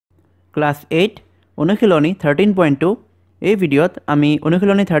class 8 অনুশীলনী 13.2 এই ভিডিওত আমি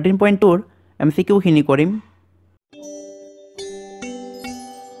অনুশীলনী 13.2 MCQ খিনি কৰিম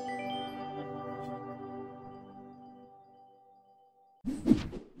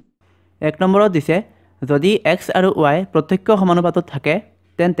এক নম্বৰত দিছে যদি x আৰু y প্ৰত্যক্ষ সমানুপাতত থাকে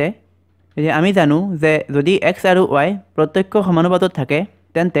তেন্তে আমি জানো যে যদি x আৰু y প্ৰত্যক্ষ সমানুপাতত থাকে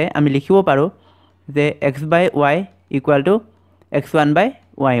তেন্তে আমি লিখিব পাৰো যে x/y =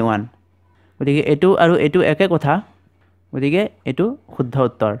 x1/y1 গতিকে এটো আৰু এটো একে কথা গতিকে এটো শুদ্ধ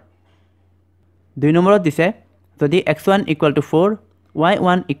উত্তৰ দুই নম্বৰত দিছে যদি x1 = 4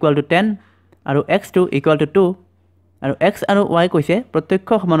 y1 = 10 আৰু x2 = 2 আৰু x আৰু y কৈছে প্ৰত্যক্ষ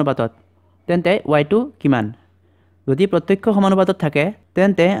সমানুপাতত তেন্তে y2 কিমান যদি প্ৰত্যক্ষ সমানুপাতত থাকে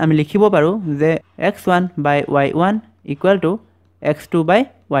তেন্তে আমি লিখিব পাৰো যে x1/y1 =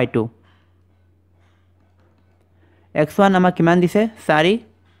 x2/y2 x1 আমাক কিমান দিছে 4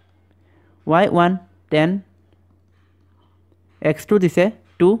 y1 10 x2 দিছে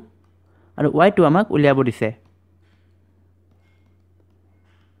 2 আৰু y2 আমাক উলিয়াব দিছে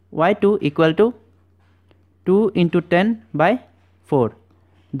y2 = 2 × 10/4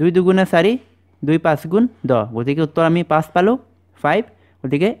 2 দুগুণে 4 2 5 গুণ 10 গতিকে উত্তৰ আমি 5 পালো 5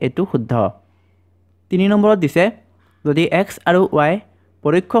 গতিকে এটো শুদ্ধ 3 নম্বৰত দিছে যদি x আৰু y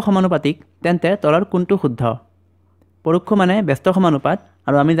পৰোক্ষ সমানুপাতিক তেন্তে তলৰ কোনটো শুদ্ধ পৰোক্ষ মানে ব্যস্ত সমানুপাত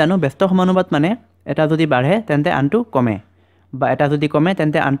আৰু আমি জানো ব্যস্ত সমানুপাত মানে এটা যদি বাঢ়ে তেন্তে আনটো কমে বা এটা যদি কমে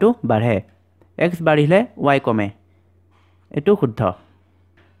তেন্তে আনটো বাঢ়ে x বাঢ়িলে y কমে এটো শুদ্ধ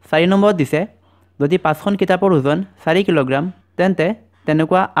 4 নম্বৰত দিছে যদি 5খন কিতাপৰ ওজন 4 কিলোগ্ৰাম তেন্তে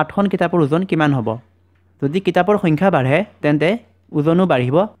তেনেকুৱা 8খন কিতাপৰ ওজন কিমান হ'ব যদি কিতাপৰ সংখ্যা বাঢ়ে তেন্তে ওজনো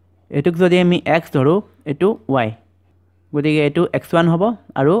বাঢ়িব এটুক যদি আমি x ধৰো এটো y গতিকে এটো x1 হ'ব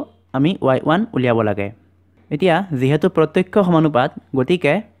আৰু আমি y1 উলিয়াব লাগে এতিয়া যেহেতু প্ৰত্যক্ষ সমানুপাত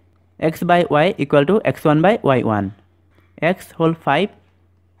গতিকে x/y = x1/y1 x হ'ল 5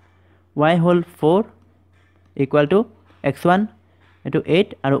 y হ'ল 4 = x1 এটো 8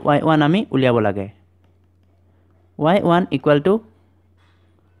 আৰু y1 আমি উলিয়াব লাগে y1 =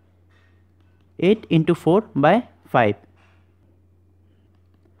 8 × 4/5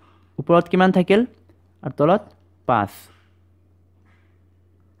 ওপৰত কিমান থাকিল আৰু তলত 5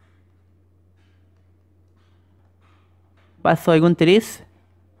 5 6 গুণ 30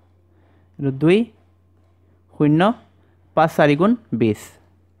 2 0 5 4 গুণ 20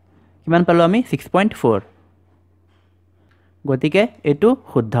 কিমান পালো আমি 6.4 গতিকে এটো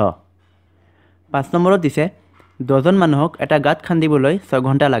শুদ্ধ 5 নম্বৰত দিছে 10 জন মানুহক এটা গাঁত খান্দিবলৈ 6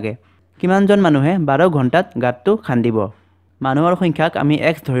 ঘণ্টা লাগে কিমানজন মানুহে 12 ঘণ্টাত গাঁতটো খান্দিব মানুহৰ সংখ্যাক আমি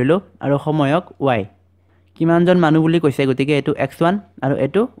x ধৰিলো আৰু সময়ক y কিমানজন মানুহ বুলি কৈছে গতিকে এটো x1 আৰু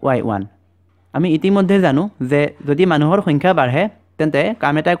এটো y1 আমি ইতিমধ্যে জানো যে যদি মানুহৰ সংখ্যা বাঢ়ে তেন্তে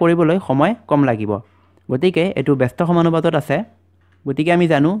কাম এটা কৰিবলৈ সময় কম লাগিব গতিকে এটো ব্যস্ত সমানুপাতত আছে গতিকে আমি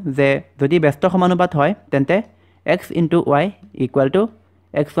জানো যে যদি ব্যস্ত সমানুপাত হয় তেন্তে x * y =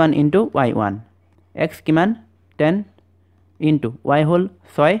 x1 * y1 x কিমান 10 * y হ'ল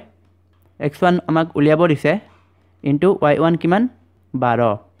 6 x1 আমাক উলিয়াব দিছে * y1 কিমান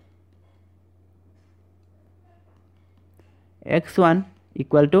 12 x1 =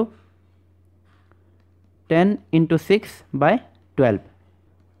 10 × 6/12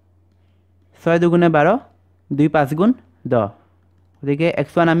 6 দুগুণে 12 2 5 গুণ 10 গতিকে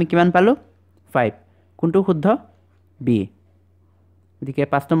x1 আমি কিমান পালো 5 কোনটো শুদ্ধ b গতিকে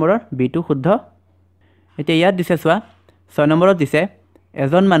 5 নম্বৰৰ b টো শুদ্ধ এতিয়া ইয়াত দিছে চোৱা 6 নম্বৰত দিছে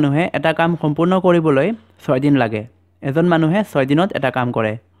এজন মানুহে এটা কাম সম্পূৰ্ণ কৰিবলৈ 6 দিন লাগে এজন মানুহে 6 দিনত এটা কাম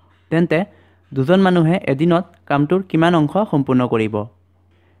কৰে তেন্তে দুজন মানুহে এদিনত কামটোৰ কিমান অংশ সম্পূৰ্ণ কৰিব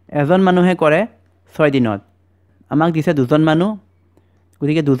এজন মানুহে কৰে 6 দিনত আমাক দিছে দুজন মানুহ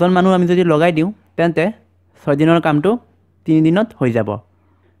গতিকে দুজন মানুহ আমি যদি লগাই দিওঁ তেন্তে 6 দিনৰ কামটো 3 দিনত হৈ যাব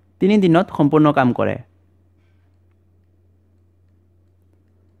 3 দিনত সম্পূৰ্ণ কাম কৰে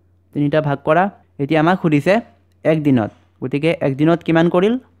 3টা ভাগ কৰা এতিয়া আমাক সুধিছে 1 দিনত গতিকে 1 দিনত কিমান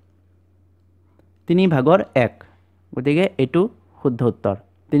কৰিল 3/1 গতিকে এটো শুদ্ধ উত্তৰ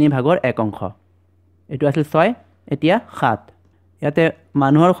 3/1 অংশ এটো আছিল 6 এতিয়া 7 ইয়াতে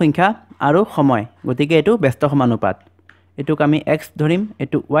মানুহৰ সংখ্যা আৰু সময় গতিকে এটো ব্যস্ত সমানুপাত এটোক আমি x ধৰিম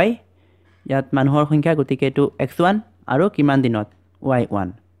এটো y ইয়াত মানুহৰ সংখ্যা গতিকে এটো x1 আৰু কিমান দিনত y1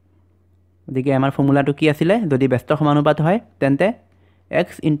 গতিকে আমাৰ ফৰ্মুলাটো কি আছিল যদি ব্যস্ত সমানুপাত হয় তেন্তে x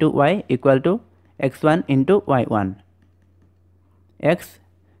 * y = x1 * y1 x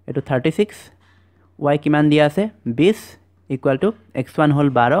এটো 36 y কিমান দিয়া আছে 20 = x1 হ'ল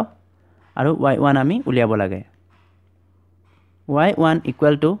 12 আৰু y1 আমি উলিয়াব লাগে y1 =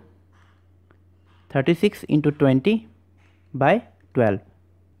 36 × 20/12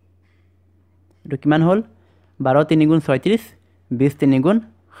 এইটো কিমান হ'ল 12 3 গুণ 36 20 3 গুণ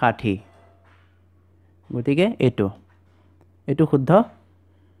 60 গতিকে এইটো শুদ্ধ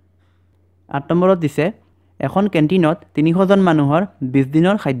 8 নম্বৰত দিছে এখন কেন্টিনত 300 জন মানুহৰ 20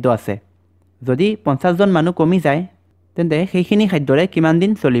 দিনৰ খাদ্য আছে যদি 50 জন মানুহ কমি যায় তেন্তে সেইখিনি খাদ্যৰে কিমান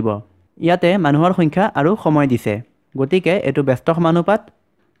দিন চলিব ইয়াতে মানুহৰ সংখ্যা আৰু সময় দিছে গতিকে এইটো ব্যস্ত সমানুপাত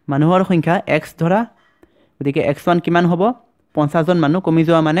মানুহৰ সংখ্যা x ধৰা গতিকে x1 কিমান হ'ব 50 জন মানুহ কমি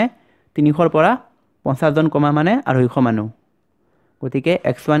যোৱা মানে 300 ৰ পৰা 50 জন কমা মানে 250 মানুহ গতিকে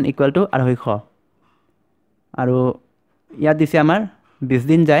x1 = 250 আৰু ইয়াত দিছে আমাৰ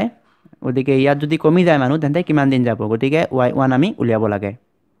 20 দিন যায় গতিকে ইয়াত যদি কমি যায় মানুহ তেন্তে কিমান দিন যাব গতিকে y1 আমি উলিয়াব লাগে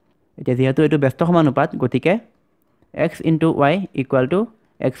এতিয়া যেহেতু এইটো ব্যস্ত সমানুপাত গতিকে x * y =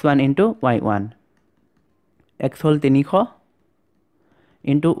 x1 * y1 x হ'ল 300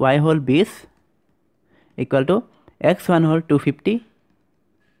 into y হ'ল 20 = x1 হ'ল 250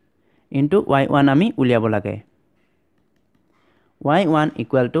 into y1 আমি উলিয়াব লাগে y1 =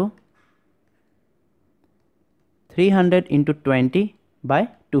 300 into 20 by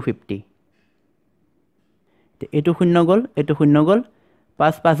 250 এইটো শূন্য গ'ল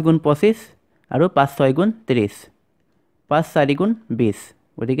 5 5 গুণ 25 আৰু 5 6 গুণ 30 5 4 গুণ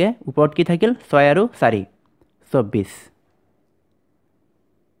 20 গতিকে ওপৰত কি থাকিল 6 আৰু 4 24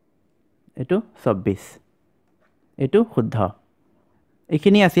 এইটো 24 এইটো শুদ্ধ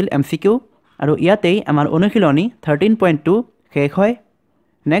এইখিনি আছিল MCQ আৰু ইয়াতেই আমাৰ অনুশীলনী 13.2 শেষ হয়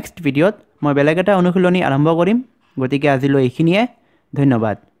নেক্সট ভিডিঅ'ত মই বেলেগ এটা অনুশীলনী আৰম্ভ কৰিম গতিকে আজিলৈ এইখিনিয়ে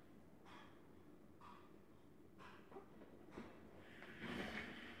ধন্যবাদ